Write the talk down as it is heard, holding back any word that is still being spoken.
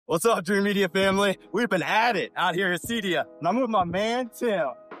What's up, Dream Media family? We've been at it out here at CEDIA, and I'm with my man, Tim.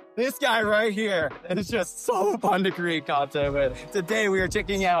 This guy right here is just so fun to create content with. Today, we are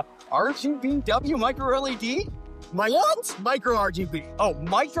checking out RGBW Micro LED. What? Micro RGB. Oh,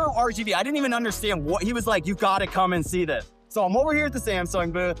 Micro RGB. I didn't even understand what he was like. You gotta come and see this. So I'm over here at the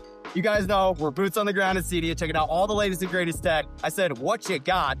Samsung booth. You guys know we're boots on the ground at CEDIA, checking out all the latest and greatest tech. I said, what you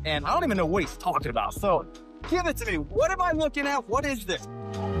got? And I don't even know what he's talking about. So give it to me. What am I looking at? What is this?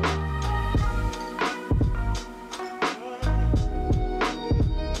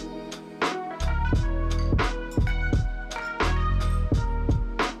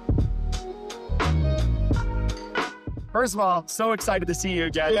 First of all, so excited to see you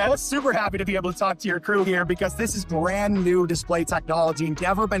again. Yeah. I'm super happy to be able to talk to your crew here because this is brand new display technology,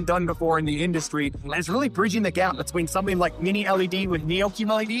 never been done before in the industry. And it's really bridging the gap between something like mini LED with neo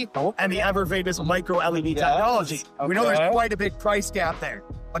QLED and the ever famous micro LED technology. Okay. We know there's quite a big price gap there.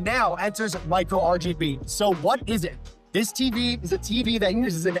 But now enters micro RGB. So what is it? This TV is a TV that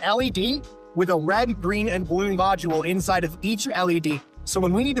uses an LED with a red, green, and blue module inside of each LED. So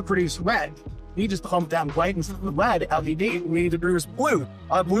when we need to produce red, we just pump down right into the red LED. We need to produce blue.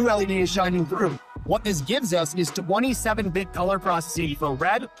 Our blue LED is shining through. What this gives us is 27-bit color processing for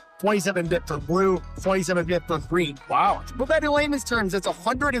red, 27-bit for blue, 27-bit for green. Wow. To put that in layman's terms, it's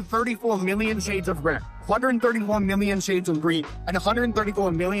 134 million shades of red, 134 million shades of green, and 134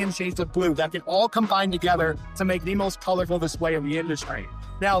 million shades of blue that can all combine together to make the most colorful display of the industry.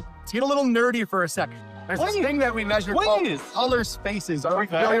 Now, to get a little nerdy for a second, there's this thing that we measure called color spaces. Are we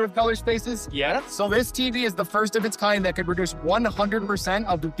familiar with color spaces? Yeah. So this TV is the first of its kind that can produce 100%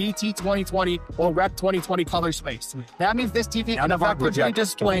 of the BT 2020 or Rep 2020 color space. That means this TV can effectively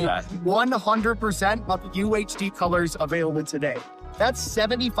display 100% of the UHD colors available today. That's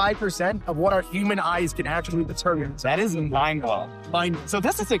 75% of what our human eyes can actually determine. That is mind-blowing. So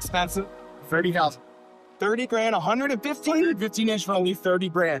this is expensive. 30,000. 30 grand, 115? 15-inch for only 30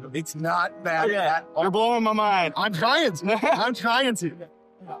 grand. It's not bad. Yeah, you're blowing my mind. I'm trying to. I'm trying to.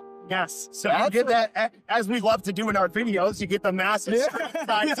 Yes. So you get that, as we love to do in our videos, you get the massive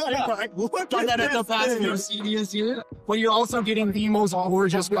size. Look at that at the passenger CEDIAs here. But you're also getting the most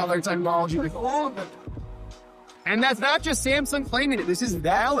gorgeous color technology. And that's not just Samsung claiming it. This is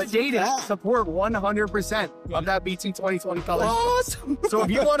validated to support 100% of that BT 2020 color. Awesome. So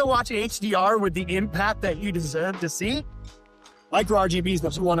if you want to watch HDR with the impact that you deserve to see, Micro RGB is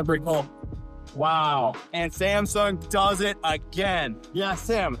what you want to bring home. Wow. And Samsung does it again. Yeah,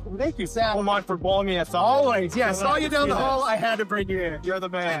 Sam. Thank you, Sam, so much for blowing me aside. Always. Yeah, saw you down the hall. I had to bring you in. You're the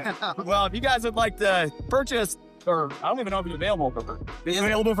man. Well, if you guys would like to purchase, or I don't even know if it's available for purchase. It's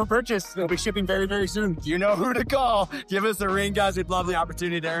available for purchase. It'll be shipping very, very soon. You know who to call. Give us a ring, guys. We'd love the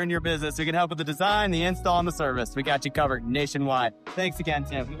opportunity to earn your business. We can help with the design, the install, and the service. We got you covered nationwide. Thanks again,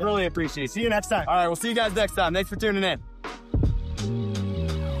 Tim. Really appreciate it. See you next time. All right, we'll see you guys next time. Thanks for tuning in.